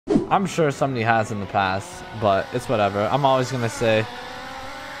I'm sure somebody has in the past, but it's whatever. I'm always gonna say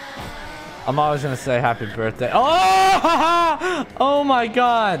happy birthday. Oh! Oh my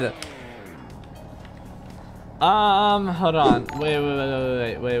god! Hold on. Wait.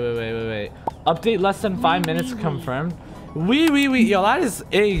 Update less than 5 minutes confirmed. Yo, that is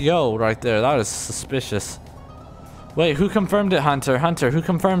yo right there. That is suspicious. Wait, who confirmed it, Hunter? Hunter, who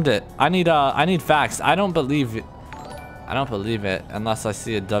confirmed it? I need facts. I don't believe it. I don't believe it unless I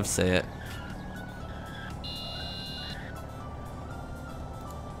see a dove say it.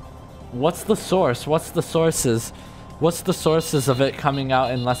 What's the source? What's the sources? What's the sources of it coming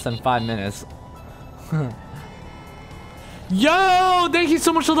out in less than 5 minutes? Yo, thank you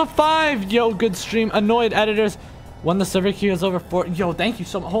so much for the 5. Yo, good stream. Annoyed editors. When the server queue is over 4. Yo, thank you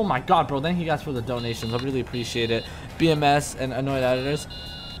so much. Oh my god, bro. Thank you guys for the donations. I really appreciate it. BMS and annoyed editors.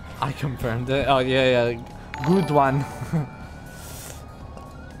 I confirmed it. Oh, yeah. Good one.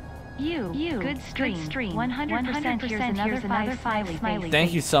 Good stream. 100%. Here's another smiley face.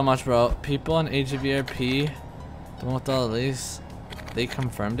 Thank you so much, bro. People in AGVRP, the one with all the least, they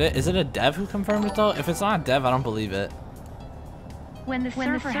confirmed it. Is it a dev who confirmed it though? If it's not a dev, I don't believe it. When the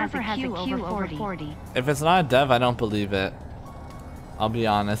server has a queue over 40. If it's not a dev, I don't believe it. I'll be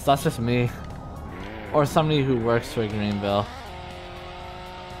honest. That's just me. Or somebody who works for Greenville.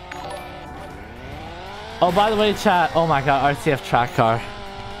 Oh, by the way, chat. Oh my god, RTF track car.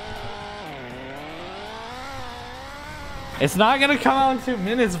 It's not gonna come out in 2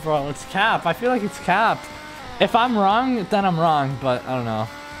 minutes, bro. It's capped. I feel like it's capped. If I'm wrong, then I'm wrong, but I don't know.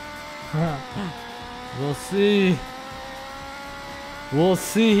 We'll see. We'll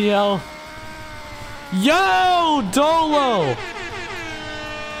see, yo. Yo, Dolo!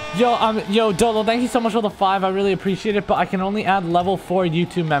 Yo, Dolo, thank you so much for the 5. I really appreciate it, but I can only add level 4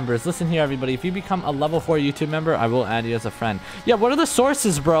 YouTube members. Listen here, everybody. If you become a level 4 YouTube member, I will add you as a friend. Yeah, what are the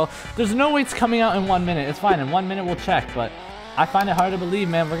sources, bro? There's no way it's coming out in 1 minute. It's fine. In 1 minute, we'll check, but I find it hard to believe,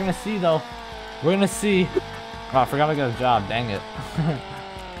 man. We're gonna see, though. We're gonna see. Oh, I forgot I got a job. Dang it.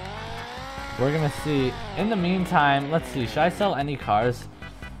 We're gonna see. In the meantime, let's see. Should I sell any cars?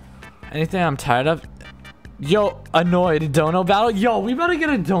 Anything I'm tired of? Yo, annoyed dono battle. Yo, we better get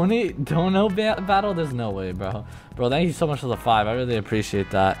a dono battle. There's no way, bro. Bro, thank you so much for the 5. I really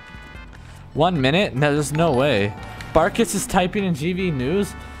appreciate that. 1 minute? No, there's no way. Barkis is typing in GV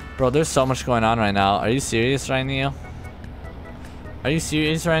News. Bro, there's so much going on right now. Are you serious right now? Are you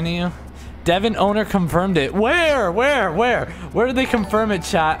serious right now? Devin owner confirmed it. Where? Where did they confirm it,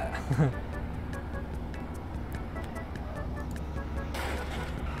 chat?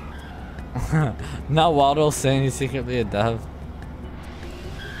 Not Waldo saying he's secretly a dev.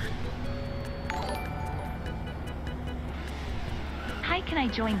 Hi, can I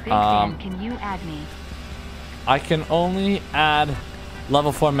join Big Fan? Can you add me? I can only add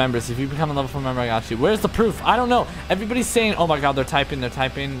level 4 members. If you become a level 4 member, I got you. Where's the proof? I don't know. Everybody's saying, oh my god, they're typing. The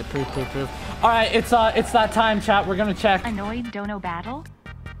proof. All right, it's that time, chat. We're gonna check. Annoyed dono battle?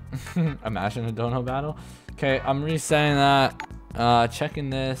 Imagine a dono battle. Okay, I'm resetting that. Checking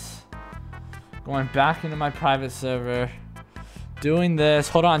this. Going back into my private server. Doing this.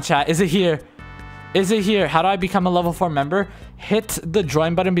 Hold on, chat. Is it here? Is it here? How do I become a level 4 member? Hit the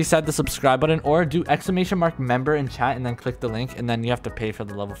join button beside the subscribe button, or do ! member in chat and then click the link, and then you have to pay for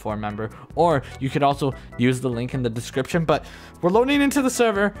the level 4 member. Or you could also use the link in the description. But we're loading into the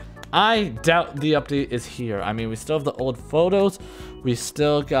server. I doubt the update is here. I mean, we still have the old photos. We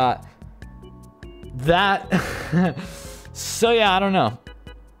still got that. So yeah, I don't know.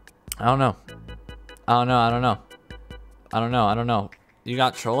 You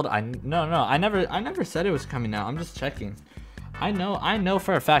got trolled? No, I never said it was coming out. I'm just checking. I know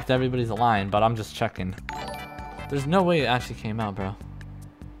for a fact everybody's lying, but I'm just checking. There's no way it actually came out, bro.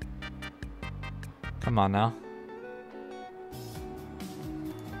 Come on now.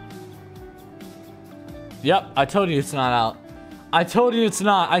 Yep, I told you it's not out. I told you it's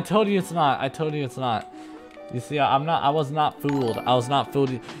not. You see, I was not fooled.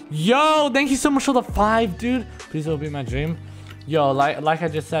 Yo, thank you so much for the 5, dude. Please, it'll be my dream. Yo, like I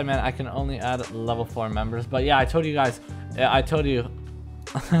just said, man, I can only add level 4 members. But yeah, I told you guys. I told you.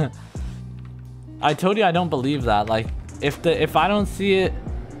 I told you I don't believe that. Like, if I don't see it,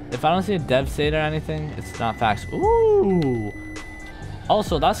 if I don't see a dev say it or anything, it's not facts. Ooh.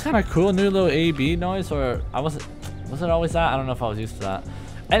 Also, that's kind of cool. New little AB noise, or was it always that? I don't know if I was used to that.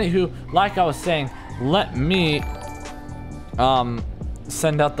 Anywho, like I was saying, let me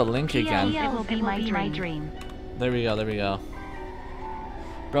send out the link again. It will be my dream. There we go.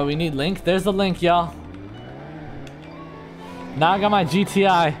 Bro, we need link. There's the link, y'all. Now I got my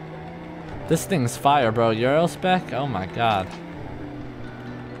GTI. This thing's fire, bro. Euro spec? Oh my god.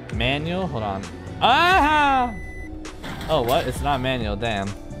 manual. Hold on. Ah! Oh, what? It's not manual. Damn.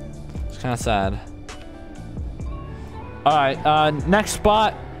 It's kind of sad. All right. Next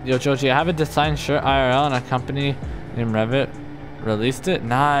spot. Yo, Joji, I have a design shirt IRL and a company named Revit released it.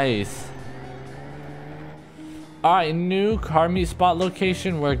 Nice. All right, new car meet spot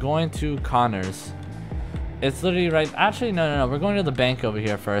location. We're going to Connors. It's literally right. Actually, no. We're going to the bank over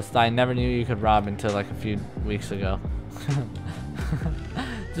here first. I never knew you could rob until like a few weeks ago.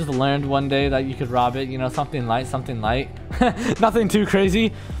 Just learned one day that you could rob it. You know, something light. Nothing too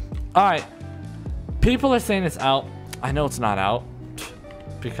crazy. All right. People are saying it's out. I know it's not out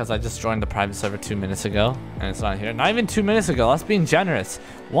because I just joined the private server 2 minutes ago and it's not here. Not even 2 minutes ago. That's being generous.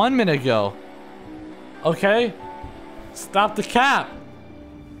 1 minute ago. Okay. Stop the cap.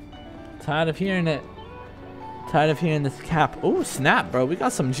 Tired of hearing it. Tired of hearing this cap. Oh, snap, bro. We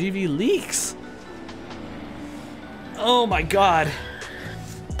got some GV leaks. Oh, my God.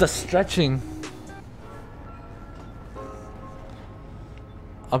 The stretching.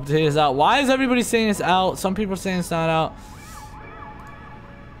 Update is out. Why is everybody saying it's out? Some people are saying it's not out.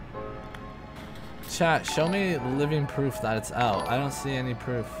 Chat, show me living proof that it's out. I don't see any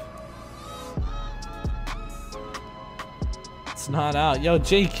proof. It's not out. Yo,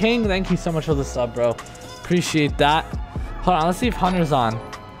 J King, thank you so much for the sub, bro. Appreciate that. Hold on, let's see if Hunter's on.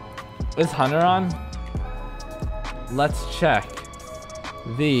 Is Hunter on? Let's check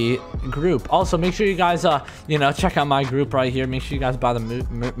the group. Also, make sure you guys, you know, check out my group right here. Make sure you guys buy the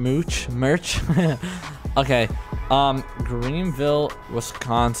merch. Okay, Greenville,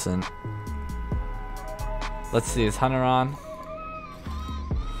 Wisconsin. Let's see, is Hunter on?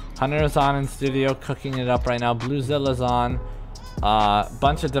 Hunter is on in studio, cooking it up right now. Bluezilla's on.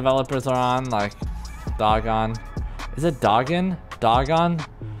 Bunch of developers are on, like Dogon. Is it Dogon? Dogon?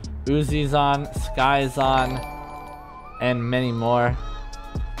 Uzi's on, Sky's on, and many more.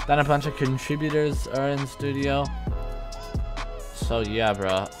 Then a bunch of contributors are in studio. So yeah,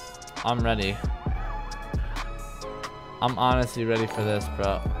 bro, I'm ready. I'm honestly ready for this,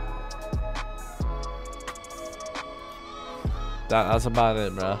 bro. That's about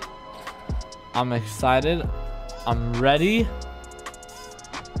it, bro. I'm excited. I'm ready.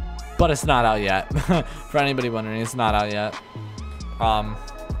 But it's not out yet. For anybody wondering, it's not out yet.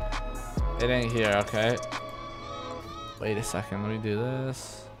 It ain't here, okay? Wait a second, let me do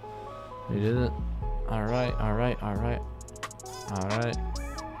this. We did it. Alright.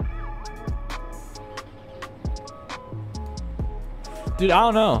 Dude, I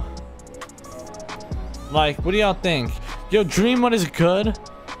don't know. Like, what do y'all think? Yo, Dream, what is good?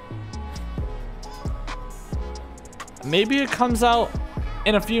 Maybe it comes out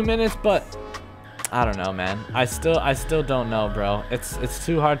in a few minutes, but I don't know, man. I still don't know, bro. It's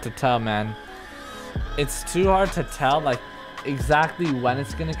too hard to tell, man. It's too hard to tell, like, exactly when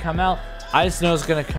it's gonna come out. I just know it's gonna come